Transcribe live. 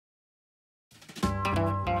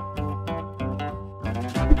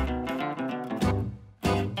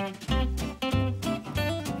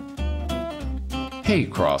Hey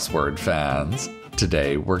crossword fans!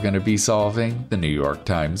 Today we're going to be solving the New York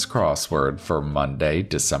Times crossword for Monday,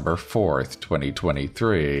 December 4th,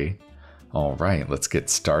 2023. Alright, let's get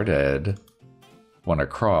started. Wanna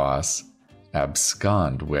cross,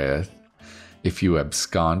 abscond with. If you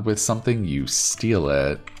abscond with something, you steal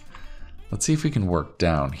it. Let's see if we can work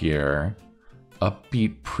down here.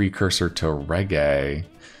 Upbeat precursor to reggae.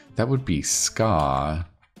 That would be ska.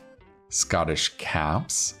 Scottish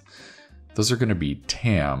caps. Those are going to be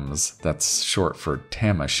tams. That's short for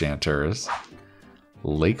tam-o'-shanters.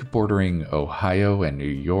 Lake bordering Ohio and New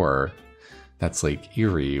York. That's Lake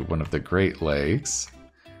Erie, one of the Great Lakes.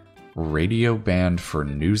 Radio band for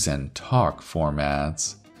news and talk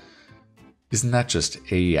formats. Isn't that just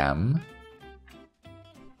AM?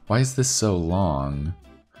 Why is this so long?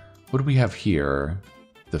 What do we have here?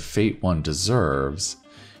 The fate one deserves.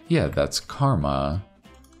 Yeah, that's karma.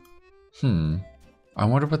 I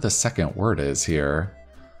wonder what the second word is here.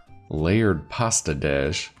 Layered pasta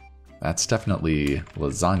dish. That's definitely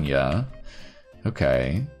lasagna.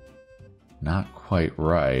 Okay. Not quite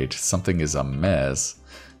right. Something is amiss.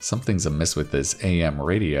 Something's amiss with this AM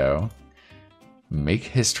radio. Make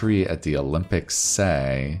history at the Olympics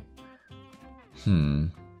say.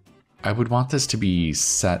 I would want this to be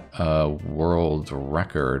set a world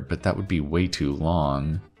record, but that would be way too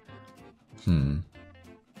long.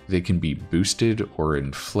 They can be boosted or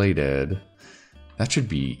inflated. That should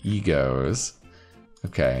be egos.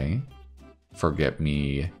 Okay. Forget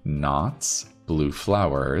me nots. Blue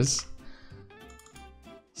flowers.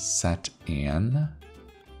 Set an.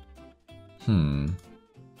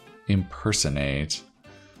 Impersonate.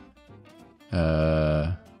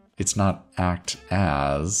 It's not act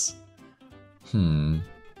as. From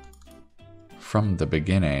the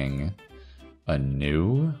beginning.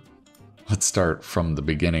 Anew? Let's start from the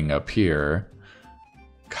beginning up here.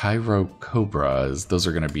 Cairo cobras, those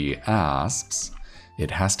are going to be asps. It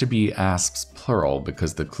has to be asps plural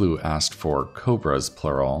because the clue asked for cobras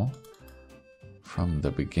plural. From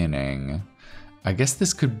the beginning. I guess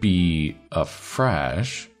this could be a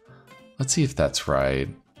fresh. Let's see if that's right.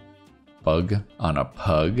 Bug on a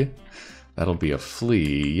pug. That'll be a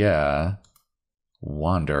flea, yeah.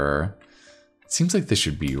 Wander. It seems like this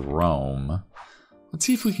should be Rome. Let's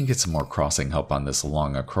see if we can get some more crossing help on this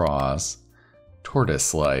long across.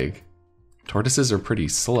 Tortoise-like. Tortoises are pretty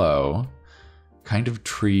slow. Kind of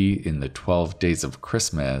tree in the 12 days of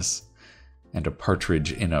Christmas. And a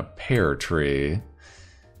partridge in a pear tree.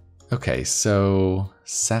 Okay, so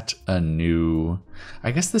set a new...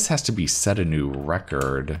 I guess this has to be set a new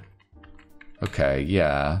record. Okay,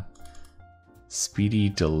 yeah. Speedy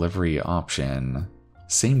delivery option.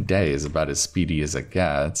 Same day is about as speedy as it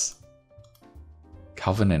gets.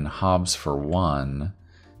 Calvin and Hobbes for one.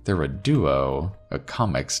 They're a duo, a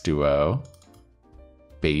comics duo.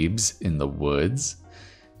 Babes in the woods.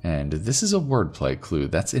 And this is a wordplay clue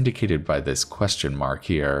that's indicated by this question mark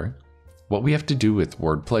here. What we have to do with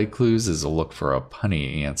wordplay clues is look for a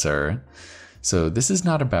punny answer. So this is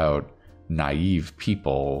not about naive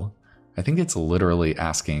people. I think it's literally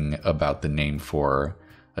asking about the name for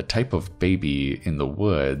a type of baby in the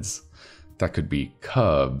woods. That could be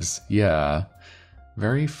cubs, yeah.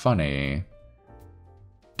 Very funny.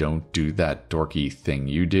 Don't do that dorky thing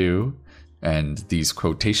you do. And these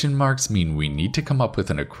quotation marks mean we need to come up with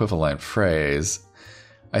an equivalent phrase.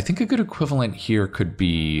 I think a good equivalent here could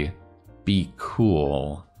be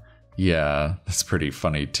cool. Yeah, that's pretty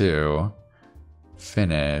funny too.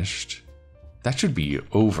 Finished. That should be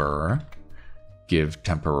over. Give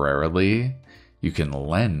temporarily. You can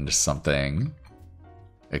lend something.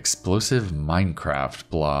 Explosive Minecraft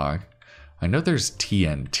block. I know there's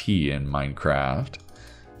TNT in Minecraft,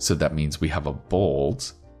 so that means we have a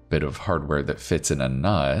bolt, bit of hardware that fits in a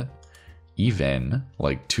nut, even,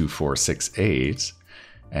 like 2468,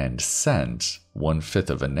 and cent, 1/5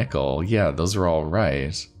 of a nickel. Yeah, those are all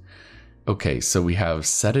right. Okay, so we have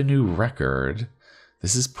set a new record.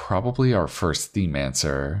 This is probably our first theme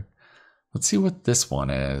answer. Let's see what this one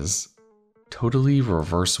is. Totally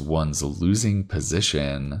reverse one's losing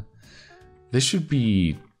position. This should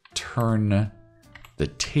be turn the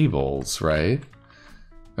tables, right?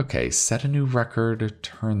 Okay, set a new record,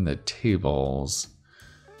 turn the tables.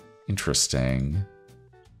 Interesting.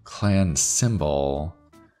 Clan symbol.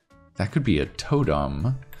 That could be a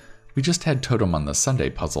totem. We just had totem on the Sunday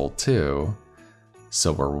puzzle too.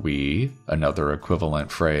 So are we. Another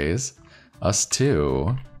equivalent phrase. Us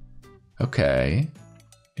too. Okay.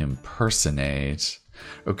 Impersonate.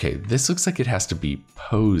 Okay, this looks like it has to be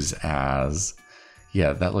pose as.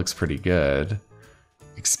 Yeah, that looks pretty good.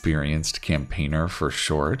 Experienced campaigner for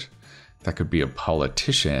short. That could be a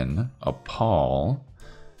politician, a Paul.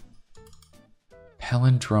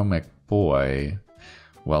 Palindromic boy.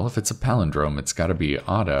 Well, if it's a palindrome, it's got to be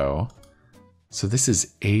Otto. So this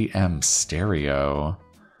is AM stereo.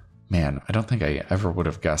 Man, I don't think I ever would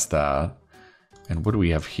have guessed that. And what do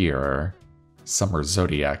we have here? Summer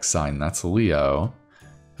zodiac sign, that's Leo.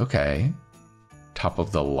 Okay. Top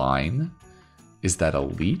of the line. Is that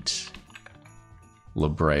elite? La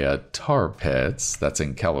Brea Tar Pits, that's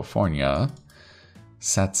in California.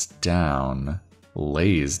 Sets down,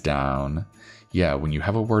 lays down. Yeah, when you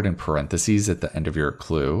have a word in parentheses at the end of your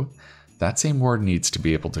clue, that same word needs to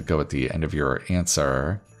be able to go at the end of your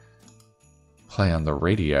answer. Play on the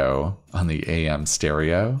radio, on the AM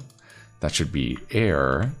stereo. That should be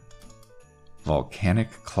air. Volcanic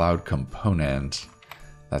cloud component.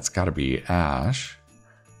 That's gotta be ash.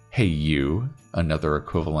 Hey you, another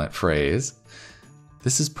equivalent phrase.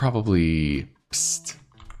 This is probably, psst,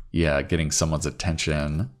 yeah, getting someone's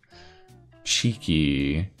attention.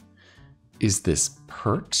 Cheeky. Is this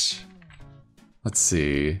pert? Let's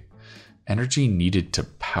see. Energy needed to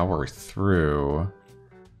power through.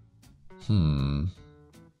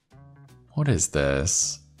 What is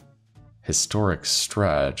this? Historic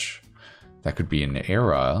stretch. That could be an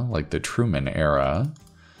era, like the Truman era.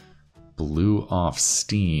 Blew off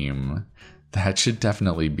steam. That should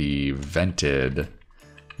definitely be vented.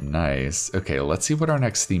 Nice. Okay, let's see what our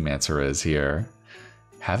next theme answer is here.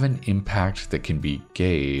 Have an impact that can be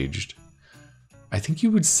gauged. I think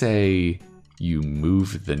you would say you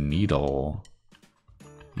move the needle.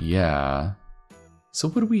 Yeah. So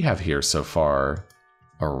what do we have here so far?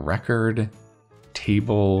 A record,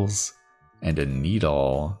 tables, and a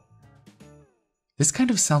needle. This kind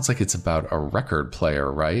of sounds like it's about a record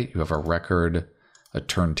player, right? You have a record, a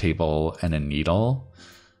turntable, and a needle.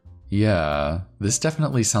 Yeah, this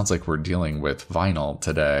definitely sounds like we're dealing with vinyl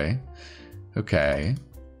today. Okay.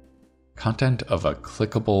 Content of a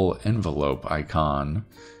clickable envelope icon.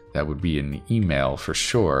 That would be an email for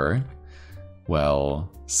sure. Well,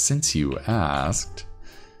 since you asked,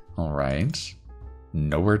 all right.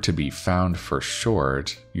 Nowhere to be found for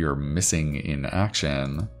short. You're missing in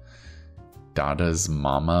action. Dada's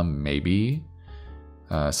mama, maybe?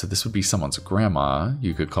 So this would be someone's grandma.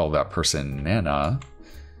 You could call that person Nana.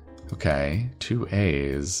 Okay, 2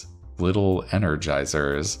 A's. Little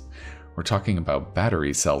energizers. We're talking about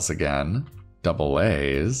battery cells again. Double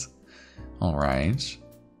A's. All right.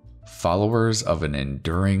 Followers of an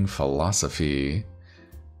enduring philosophy.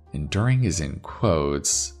 Enduring is in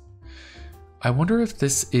quotes. I wonder if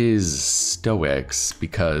this is Stoics,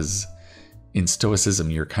 because in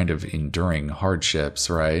Stoicism you're kind of enduring hardships,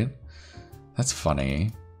 right? That's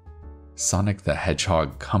funny. Sonic the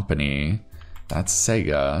Hedgehog Company. That's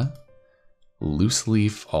Sega. Loose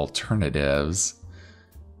leaf alternatives.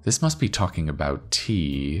 This must be talking about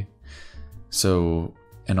tea. So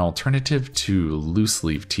an alternative to loose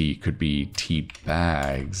leaf tea could be tea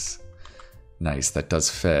bags. Nice, that does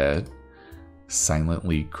fit.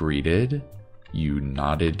 Silently greeted. You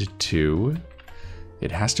nodded too.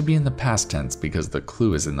 It has to be in the past tense because the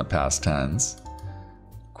clue is in the past tense.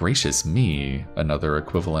 Gracious me, another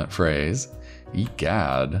equivalent phrase.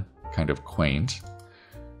 Egad, kind of quaint.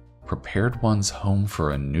 Prepared one's home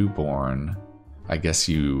for a newborn. I guess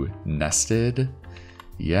you nested?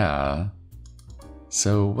 Yeah.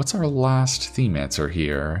 So what's our last theme answer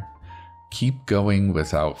here? Keep going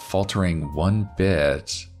without faltering one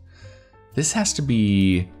bit. This has to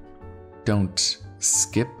be don't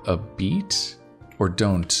skip a beat or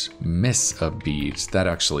don't miss a beat. That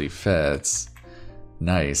actually fits.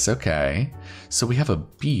 Nice, okay. So we have a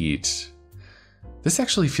beat. This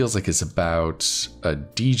actually feels like it's about a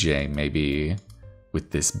DJ maybe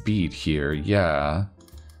with this beat here, yeah.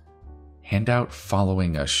 Handout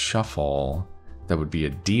following a shuffle. That would be a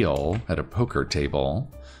deal at a poker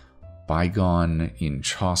table. Bygone in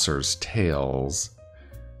Chaucer's Tales.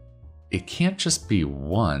 It can't just be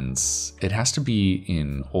once. It has to be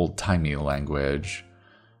in old-timey language.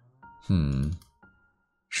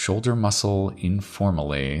 Shoulder muscle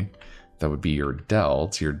informally. That would be your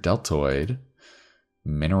deltoid.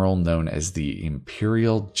 Mineral known as the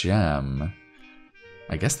Imperial Gem.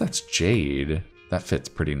 I guess that's jade. That fits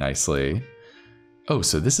pretty nicely. Oh,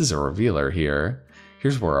 so this is a revealer here.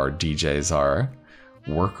 Here's where our DJs are.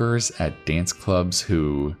 Workers at dance clubs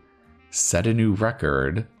who set a new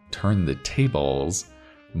record, turn the tables,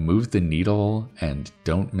 move the needle, and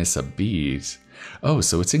don't miss a beat. Oh,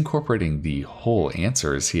 so it's incorporating the whole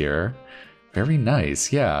answers here. Very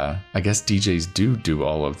nice, yeah. I guess DJs do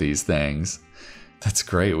all of these things. That's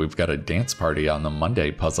great, we've got a dance party on the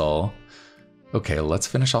Monday puzzle. Okay, let's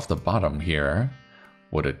finish off the bottom here.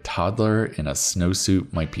 what a toddler in a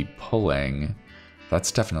snowsuit might be pulling.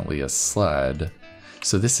 That's definitely a sled.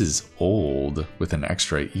 So this is old with an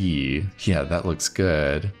extra E. Yeah, that looks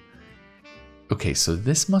good. Okay, so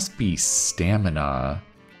this must be stamina.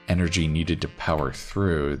 Energy needed to power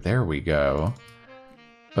through. There we go.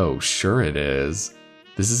 Oh, sure it is.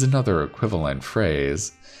 This is another equivalent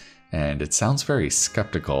phrase, and it sounds very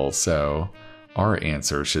skeptical, so our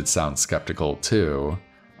answer should sound skeptical too.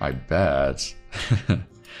 I bet.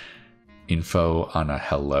 Info on a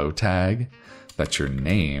hello tag? That's your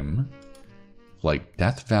name. Like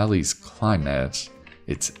Death Valley's climate,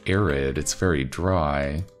 it's arid, it's very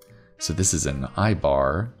dry. So this is an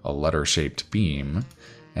I-bar, a letter-shaped beam,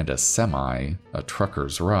 and a semi, a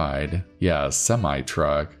trucker's ride. Yeah, a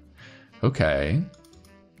semi-truck. Okay.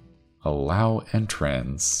 Allow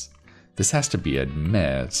entrance. This has to be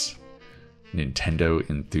admit. Nintendo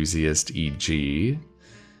enthusiast EG.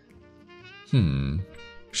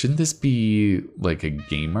 Shouldn't this be like a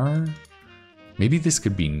gamer? Maybe this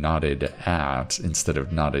could be nodded at instead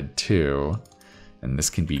of nodded to. And this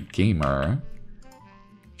can be gamer.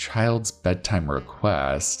 Child's bedtime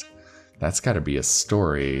request. That's got to be a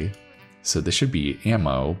story. So this should be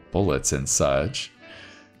ammo, bullets, and such.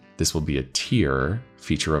 This will be a tier,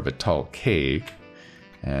 feature of a tall cake.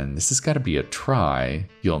 And this has got to be a try.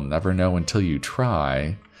 You'll never know until you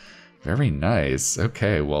try. Very nice.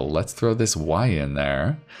 Okay, well, let's throw this Y in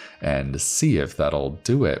there and see if that'll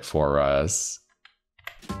do it for us.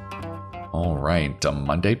 All right, a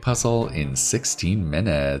Monday puzzle in 16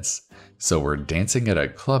 minutes. So we're dancing at a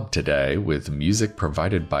club today with music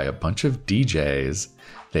provided by a bunch of DJs.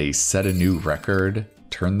 They set a new record,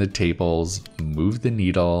 turn the tables, move the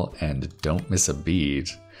needle, and don't miss a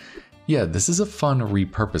beat. Yeah, this is a fun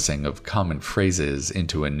repurposing of common phrases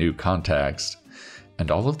into a new context. And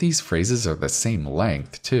all of these phrases are the same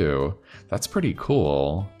length, too. That's pretty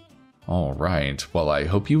cool. Alright, well, I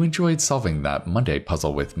hope you enjoyed solving that Monday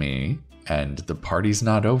puzzle with me. And the party's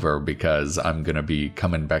not over because I'm gonna be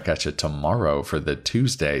coming back at you tomorrow for the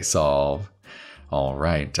Tuesday solve.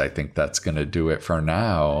 Alright, I think that's gonna do it for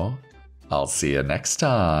now. I'll see you next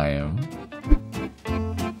time.